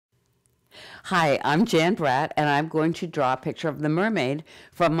Hi, I'm Jan Bratt, and I'm going to draw a picture of the mermaid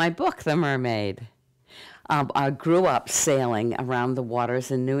from my book, The Mermaid. I grew up sailing around the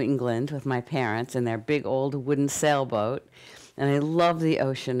waters in New England with my parents in their big old wooden sailboat, and I love the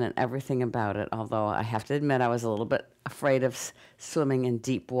ocean and everything about it, although I have to admit I was a little bit afraid of swimming in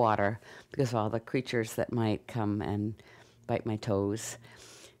deep water because of all the creatures that might come and bite my toes.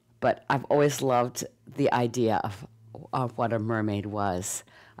 But I've always loved the idea of what a mermaid was.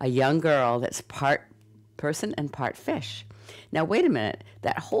 A young girl that's part person and part fish. Now, wait a minute.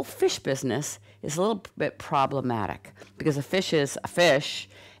 That whole fish business is a little bit problematic because a fish is a fish,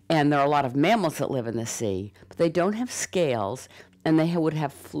 and there are a lot of mammals that live in the sea, but they don't have scales, and they would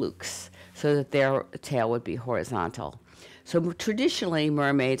have flukes so that their tail would be horizontal. So traditionally,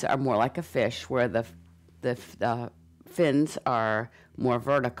 mermaids are more like a fish, where the fins are more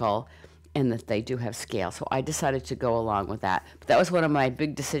vertical and that they do have scales. So I decided to go along with that. But that was one of my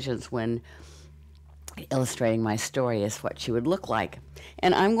big decisions when illustrating my story, is what she would look like.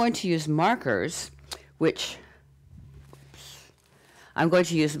 And I'm going to use markers,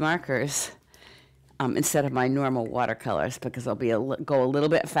 instead of my normal watercolors, because they'll go a little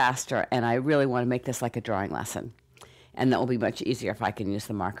bit faster, and I really want to make this like a drawing lesson. And that will be much easier if I can use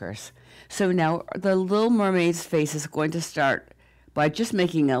the markers. So now the little mermaid's face is going to start by just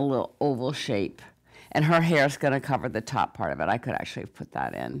making a little oval shape. And her hair is going to cover the top part of it. I could actually put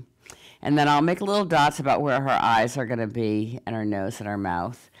that in. And then I'll make little dots about where her eyes are going to be, and her nose and her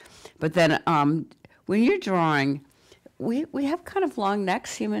mouth. But then when you're drawing, we have kind of long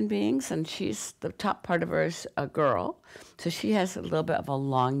necks, human beings, and the top part of her is a girl. So she has a little bit of a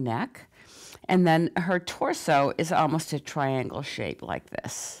long neck. And then her torso is almost a triangle shape like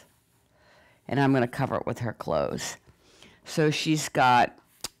this. And I'm going to cover it with her clothes. So she's got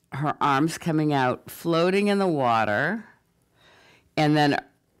her arms coming out, floating in the water. And then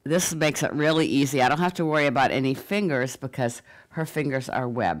this makes it really easy. I don't have to worry about any fingers because her fingers are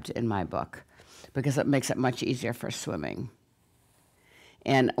webbed in my book, because it makes it much easier for swimming.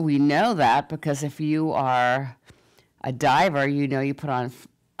 And we know that because if you are a diver, you put on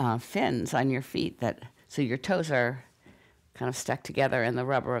fins on your feet, so your toes are kind of stuck together in the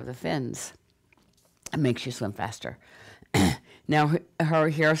rubber of the fins. It makes you swim faster. Now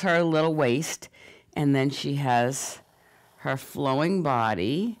here's her little waist, and then she has her flowing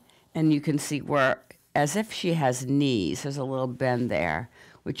body, and you can see where, as if she has knees, there's a little bend there,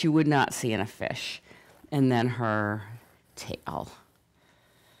 which you would not see in a fish. And then her tail.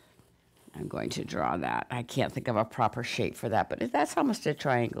 I'm going to draw that. I can't think of a proper shape for that, but that's almost a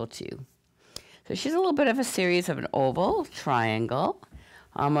triangle too. So she's a little bit of a series of an oval, triangle,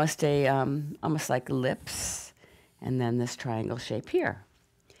 almost like lips, and then this triangle shape here.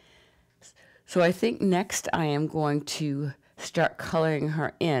 So I think next I am going to start coloring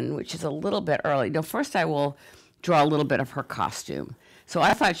her in, which is a little bit early. No, first I will draw a little bit of her costume. So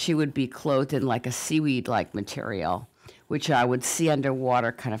I thought she would be clothed in like a seaweed-like material, which I would see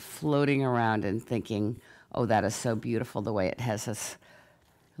underwater kind of floating around and thinking, oh, that is so beautiful, the way it has this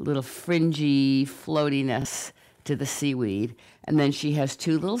little fringy floatiness to the seaweed. And then she has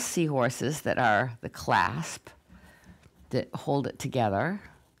two little seahorses that are the clasp that hold it together.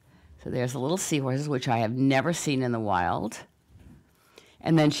 So there's the little seahorses, which I have never seen in the wild.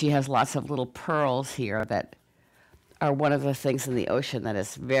 And then she has lots of little pearls here that are one of the things in the ocean that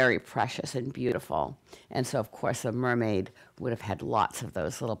is very precious and beautiful. And so, of course, a mermaid would have had lots of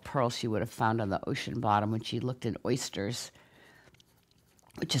those little pearls she would have found on the ocean bottom when she looked in oysters,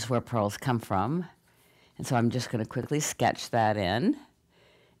 which is where pearls come from. And so I'm just going to quickly sketch that in.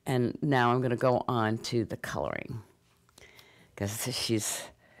 And now I'm going to go on to the coloring, because she's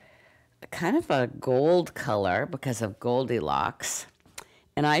kind of a gold color because of Goldilocks.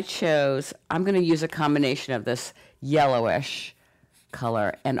 And I'm going to use a combination of this yellowish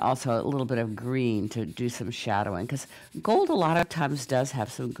color and also a little bit of green to do some shadowing, because gold a lot of times does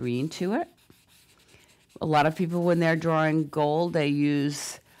have some green to it. A lot of people, when they're drawing gold, they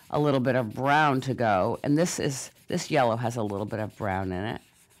use a little bit of brown to go, and this yellow has a little bit of brown in it.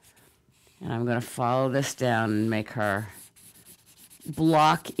 And I'm going to follow this down and make her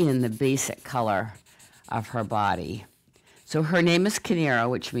block in the basic color of her body. So her name is Kanero,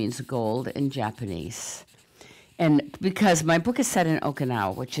 which means gold in Japanese. And because my book is set in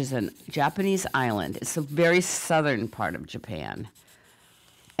Okinawa, which is a Japanese island, it's a very southern part of Japan.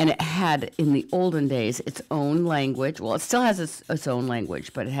 And it had, in the olden days, its own language. Well, it still has its own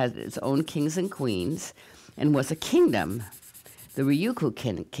language, but it has its own kings and queens, and was a kingdom, the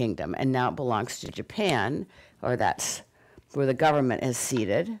Ryukyu Kingdom, and now it belongs to Japan, or that's where the government is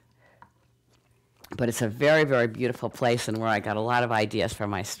seated. But it's a very, very beautiful place, and where I got a lot of ideas for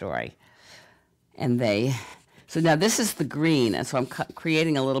my story. And so now this is the green, and so I'm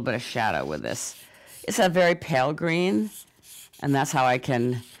creating a little bit of shadow with this. It's a very pale green, and that's how I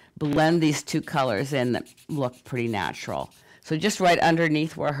can blend these two colors in that look pretty natural. So just right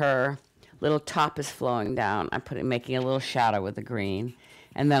underneath where her little top is flowing down, I'm making a little shadow with the green.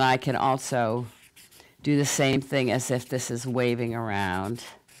 And then I can also do the same thing as if this is waving around.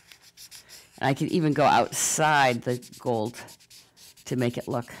 And I can even go outside the gold to make it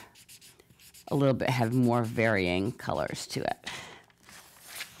look a little bit, have more varying colors to it.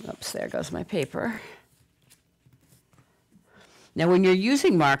 Oops, there goes my paper. Now when you're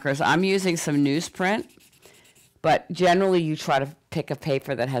using markers, I'm using some newsprint, but generally you try to pick a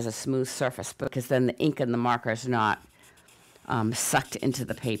paper that has a smooth surface because then the ink and the marker is not sucked into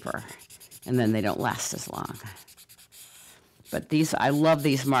the paper, and then they don't last as long. But I love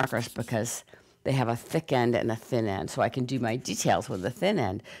these markers because they have a thick end and a thin end, so I can do my details with the thin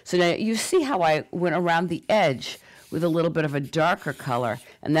end. So now you see how I went around the edge with a little bit of a darker color,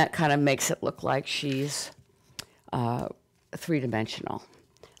 and that kind of makes it look like she's three-dimensional.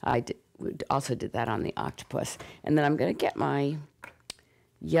 Also did that on the octopus. And then I'm going to get my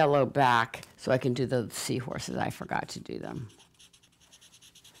yellow back so I can do the seahorses. I forgot to do them.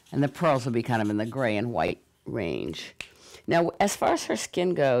 And the pearls will be kind of in the gray and white range. Now, as far as her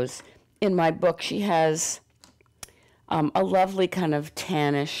skin goes, in my book, she has a lovely kind of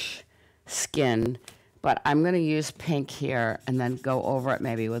tannish skin, but I'm going to use pink here and then go over it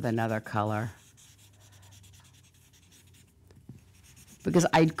maybe with another color, because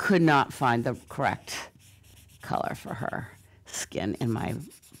I could not find the correct color for her skin in my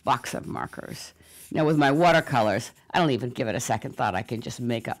box of markers. Now with my watercolors, I don't even give it a second thought. I can just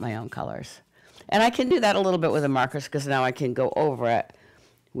make up my own colors. And I can do that a little bit with the markers because now I can go over it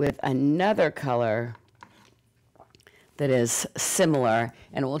with another color that is similar,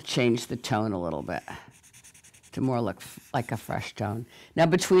 and it will change the tone a little bit to more look like a fresh tone. Now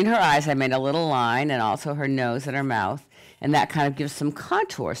between her eyes, I made a little line, and also her nose and her mouth, and that kind of gives some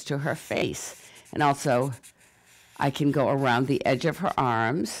contours to her face. And also, I can go around the edge of her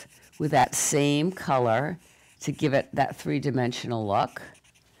arms with that same color to give it that three-dimensional look.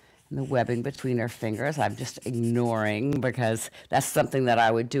 And the webbing between her fingers, I'm just ignoring because that's something that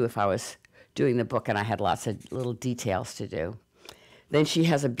I would do if I was doing the book and I had lots of little details to do. Then she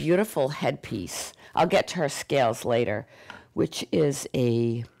has a beautiful headpiece. I'll get to her scales later, which is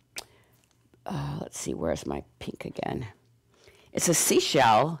a, let's see, where's my pink again? It's a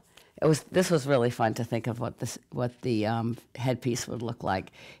seashell. This was really fun to think of what the headpiece would look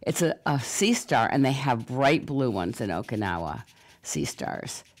like. It's a sea star, and they have bright blue ones in Okinawa, sea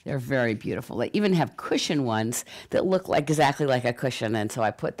stars. They're very beautiful. They even have cushion ones that look exactly like a cushion, and so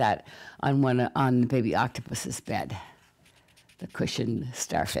I put that on the baby octopus's bed, the cushion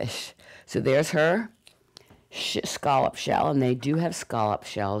starfish. So there's her scallop shell, and they do have scallop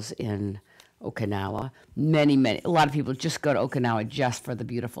shells in Okinawa. A lot of people just go to Okinawa just for the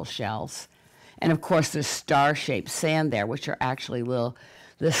beautiful shells. And of course there's star-shaped sand there, which are actually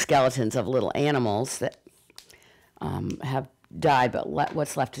the skeletons of little animals that have died, but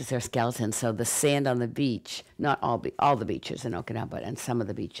what's left is their skeletons. So the sand on the beach, not all the beaches in Okinawa, and some of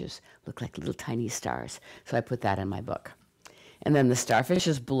the beaches look like little tiny stars. So I put that in my book. And then the starfish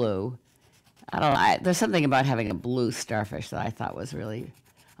is blue. I don't know, there's something about having a blue starfish that I thought was really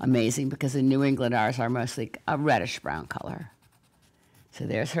amazing, because in New England ours are mostly a reddish brown color. So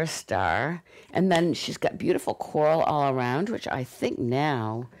there's her star. And then she's got beautiful coral all around, which I think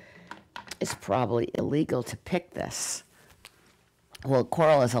now is probably illegal to pick this. Well,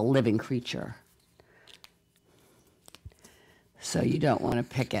 coral is a living creature, so you don't want to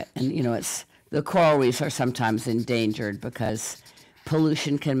pick it. And the coral reefs are sometimes endangered because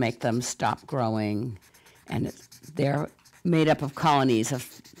pollution can make them stop growing, and they're made up of colonies of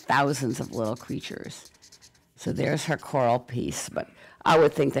thousands of little creatures. So there's her coral piece, but I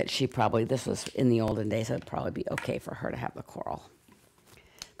would think that this was in the olden days, it would probably be okay for her to have the coral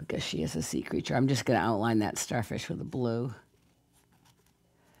because she is a sea creature. I'm just going to outline that starfish with the blue.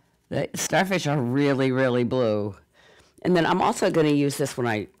 The starfish are really, really blue. And then I'm also going to use this when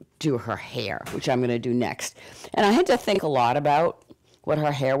I do her hair, which I'm going to do next. And I had to think a lot about what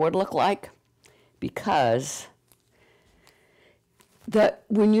her hair would look like, because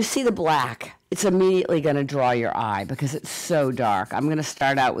when you see the black, it's immediately going to draw your eye because it's so dark. I'm going to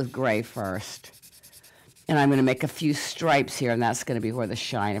start out with gray first, and I'm going to make a few stripes here, and that's going to be where the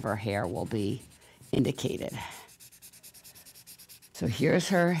shine of her hair will be indicated. So here's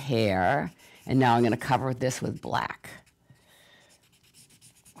her hair, and now I'm going to cover this with black.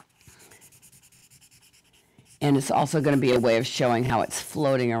 And it's also going to be a way of showing how it's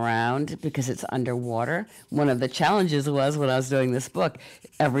floating around because it's underwater. One of the challenges was when I was doing this book,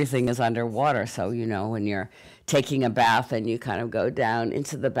 everything is underwater. So, you know, when you're taking a bath and you kind of go down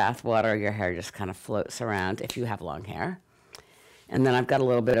into the bath water, your hair just kind of floats around if you have long hair. And then I've got a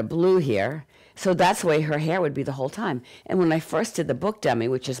little bit of blue here. So that's the way her hair would be the whole time. And when I first did the book dummy,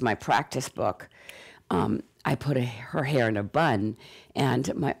 which is my practice book, I put her hair in a bun.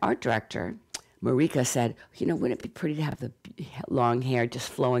 And my art director, Marika, said, you know, wouldn't it be pretty to have the long hair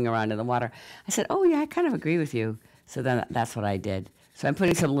just flowing around in the water? I said, oh, yeah, I kind of agree with you. So then that's what I did. So I'm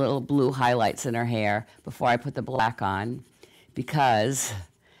putting some little blue highlights in her hair before I put the black on because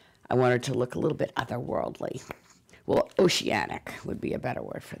I want her to look a little bit otherworldly. Well, oceanic would be a better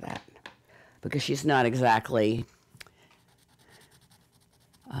word for that because she's not exactly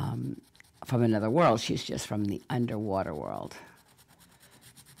from another world. She's just from the underwater world.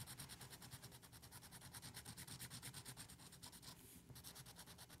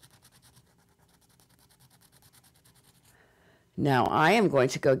 Now I am going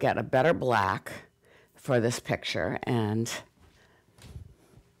to go get a better black for this picture and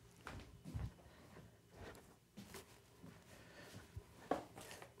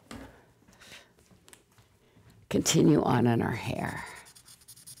continue on in her hair.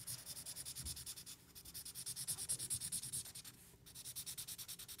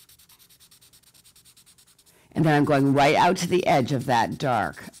 And then I'm going right out to the edge of that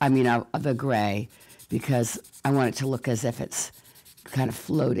dark, of the gray, because I want it to look as if it's kind of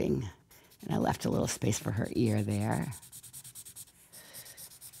floating. And I left a little space for her ear there.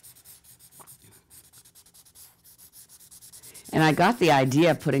 And I got the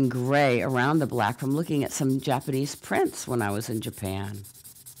idea of putting gray around the black from looking at some Japanese prints when I was in Japan.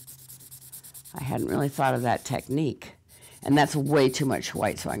 I hadn't really thought of that technique. And that's way too much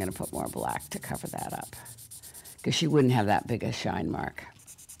white, so I'm going to put more black to cover that up, because she wouldn't have that big a shine mark.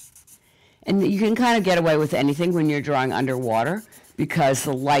 And you can kind of get away with anything when you're drawing underwater because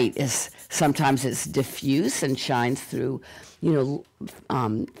the light is, sometimes it's diffuse and shines through,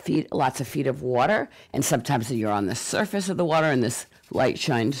 lots of feet of water, and sometimes you're on the surface of the water and this light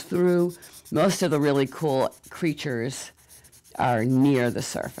shines through. Most of the really cool creatures are near the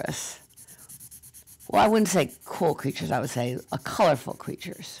surface. Well, I wouldn't say cool creatures, I would say colorful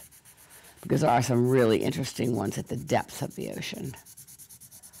creatures, because there are some really interesting ones at the depths of the ocean.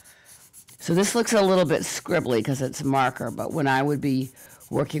 So this looks a little bit scribbly because it's marker, but when I would be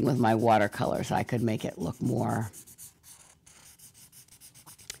working with my watercolors, I could make it look more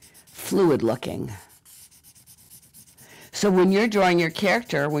fluid looking. So when you're drawing your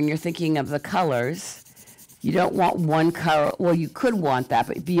character, when you're thinking of the colors, you don't want one color. Well, you could want that,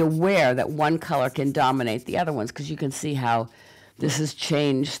 but be aware that one color can dominate the other ones, because you can see how this has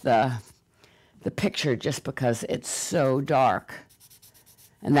changed the picture just because it's so dark.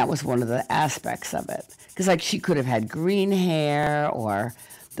 And that was one of the aspects of it. Because like she could have had green hair, or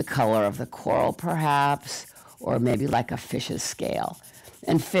the color of the coral perhaps, or maybe like a fish's scale.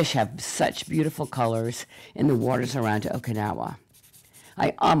 And fish have such beautiful colors in the waters around Okinawa.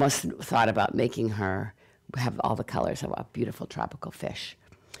 I almost thought about making her have all the colors of a beautiful tropical fish.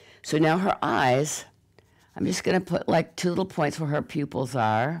 So now her eyes, I'm just going to put like 2 little points where her pupils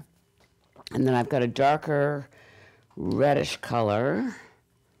are. And then I've got a darker reddish color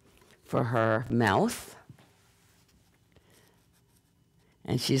for her mouth.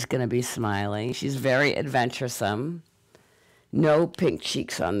 And she's going to be smiling. She's very adventuresome. No pink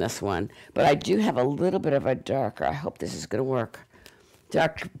cheeks on this one. But I do have a little bit of a darker, I hope this is going to work,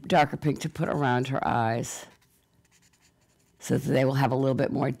 darker pink to put around her eyes, so that they will have a little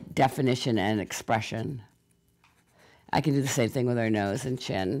bit more definition and expression. I can do the same thing with her nose and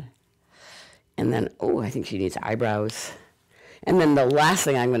chin. And then, I think she needs eyebrows. And then the last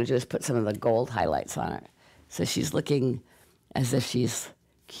thing I'm going to do is put some of the gold highlights on it. So she's looking as if she's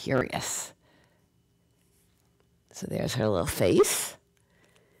curious. So there's her little face.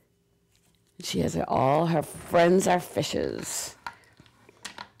 She has all her friends are fishes.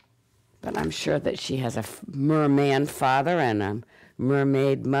 But I'm sure that she has a merman father and a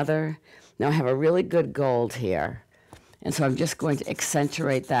mermaid mother. Now I have a really good gold here. And so I'm just going to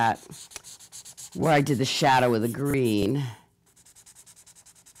accentuate that where I did the shadow with the green,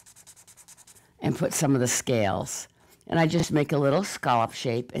 and put some of the scales. And I just make a little scallop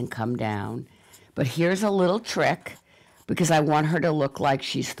shape and come down. But here's a little trick, because I want her to look like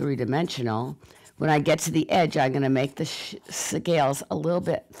she's 3-dimensional. When I get to the edge, I'm going to make the scales a little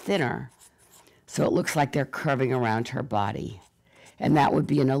bit thinner, so it looks like they're curving around her body. And that would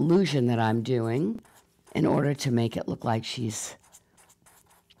be an illusion that I'm doing in order to make it look like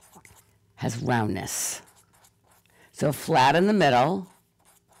has roundness. So flat in the middle,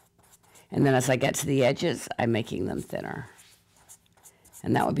 and then as I get to the edges, I'm making them thinner.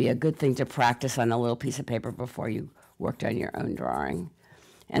 And that would be a good thing to practice on a little piece of paper before you worked on your own drawing.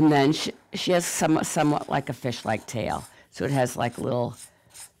 And then she has somewhat like a fish-like tail. So it has like little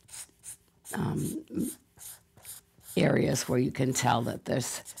areas where you can tell that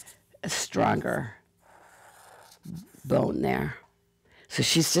there's a stronger bone there. So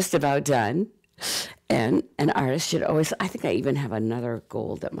she's just about done. And an artist should always, I think I even have another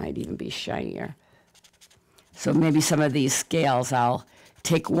gold that might even be shinier. So maybe some of these scales, I'll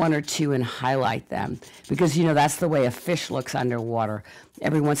take one or two and highlight them, because you know that's the way a fish looks underwater.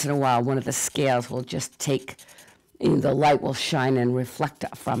 Every once in a while, one of the scales will just take, the light will shine and reflect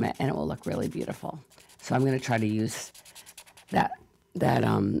from it, and it will look really beautiful. So I'm going to try to use that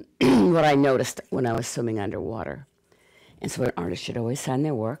what I noticed when I was swimming underwater. And so an artist should always sign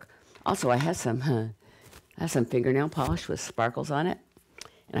their work. Also, I have some fingernail polish with sparkles on it,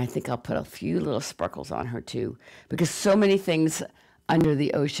 and I think I'll put a few little sparkles on her too, because so many things under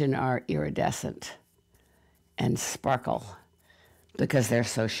the ocean are iridescent and sparkle because they're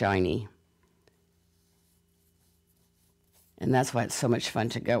so shiny. And that's why it's so much fun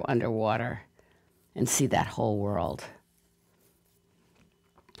to go underwater and see that whole world.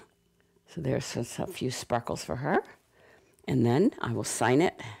 So there's a few sparkles for her. And then I will sign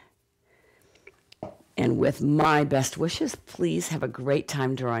it. And with my best wishes, please have a great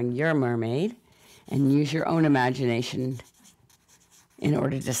time drawing your mermaid and use your own imagination in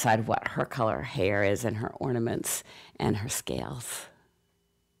order to decide what her color hair is and her ornaments and her scales.